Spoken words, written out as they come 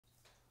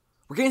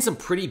We're getting some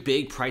pretty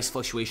big price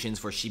fluctuations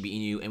for Shiba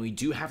Inu, and we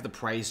do have the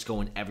price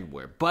going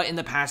everywhere. But in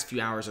the past few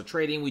hours of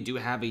trading, we do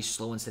have a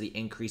slow and steady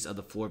increase of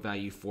the floor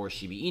value for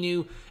Shiba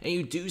Inu, and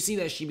you do see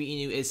that Shiba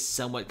Inu is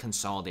somewhat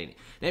consolidating.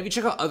 Now, if you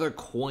check out other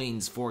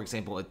coins, for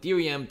example,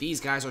 Ethereum, these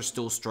guys are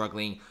still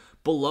struggling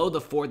below the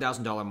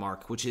 $4,000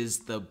 mark, which is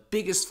the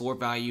biggest floor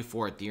value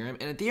for Ethereum.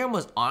 And Ethereum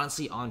was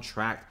honestly on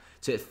track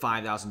to hit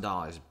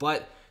 $5,000,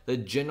 but the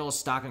general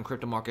stock and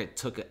crypto market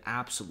took an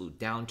absolute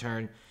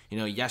downturn. You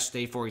know,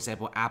 yesterday, for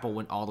example, Apple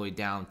went all the way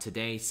down.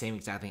 Today, same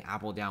exact thing.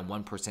 Apple down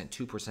 1%,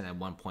 2% at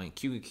one point.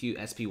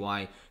 QQQ,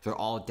 SPY, they're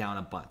all down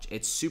a bunch.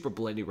 It's super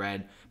bloody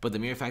red, but the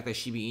mere fact that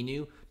Shiba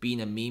Inu,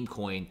 being a meme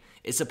coin,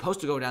 is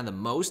supposed to go down the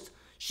most,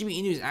 Shiba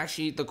Inu is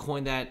actually the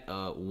coin that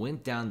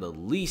went down the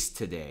least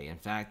today. In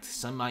fact,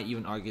 some might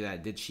even argue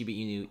that did Shiba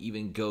Inu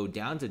even go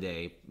down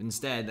today?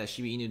 Instead, that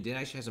Shiba Inu did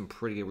actually have some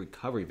pretty good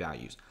recovery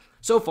values.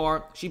 So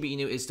far, Shiba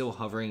Inu is still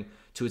hovering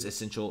to its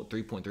essential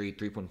 3.3,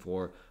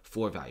 3.4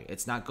 floor value.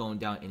 It's not going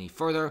down any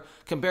further.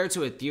 Compared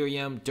to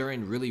Ethereum,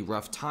 during really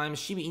rough times,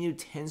 Shiba Inu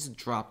tends to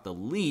drop the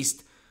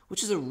least,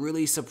 which is a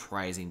really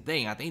surprising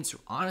thing. I think it's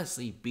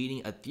honestly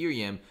beating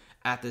Ethereum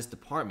at this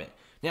department.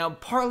 Now,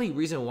 partly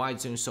reason why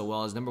it's doing so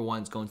well is number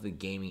one, it's going to the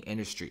gaming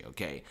industry,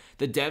 okay?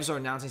 The devs are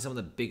announcing some of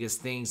the biggest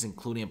things,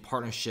 including a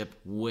partnership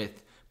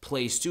with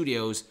Play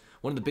Studios,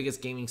 one of the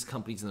biggest gaming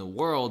companies in the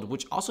world,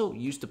 which also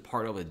used to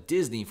partner with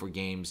Disney for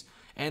games,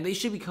 and they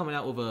should be coming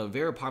out with a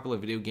very popular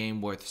video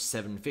game worth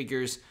 7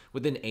 figures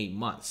within 8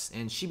 months.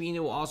 And Shiba Inu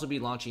will also be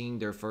launching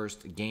their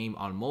first game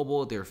on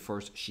mobile, their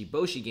first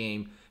Shiboshi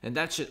game, and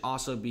that should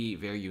also be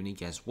very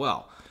unique as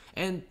well.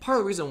 And part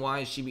of the reason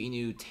why Shiba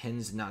Inu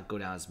tends to not go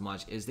down as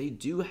much is they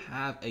do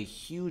have a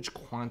huge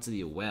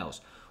quantity of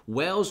whales.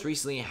 Whales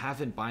recently have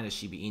been buying a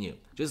Shiba Inu.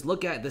 Just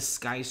look at the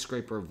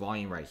skyscraper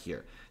volume right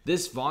here.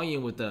 This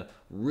volume with the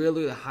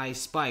really high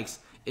spikes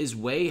is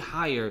way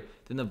higher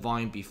than the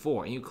volume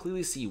before, and you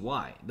clearly see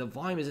why. The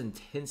volume is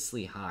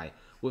intensely high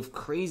with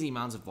crazy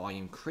amounts of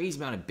volume, crazy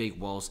amount of big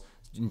whales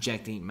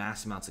injecting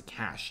massive amounts of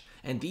cash.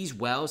 And these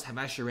whales have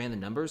actually ran the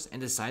numbers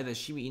and decided that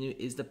Shiba Inu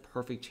is the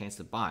perfect chance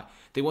to buy.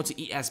 They want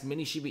to eat as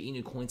many Shiba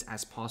Inu coins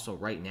as possible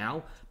right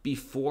now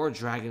before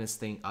dragging this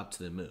thing up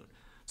to the moon.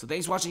 So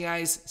thanks for watching,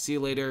 guys. See you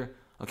later.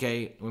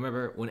 Okay,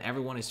 remember, when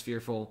everyone is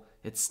fearful,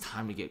 it's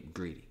time to get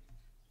greedy.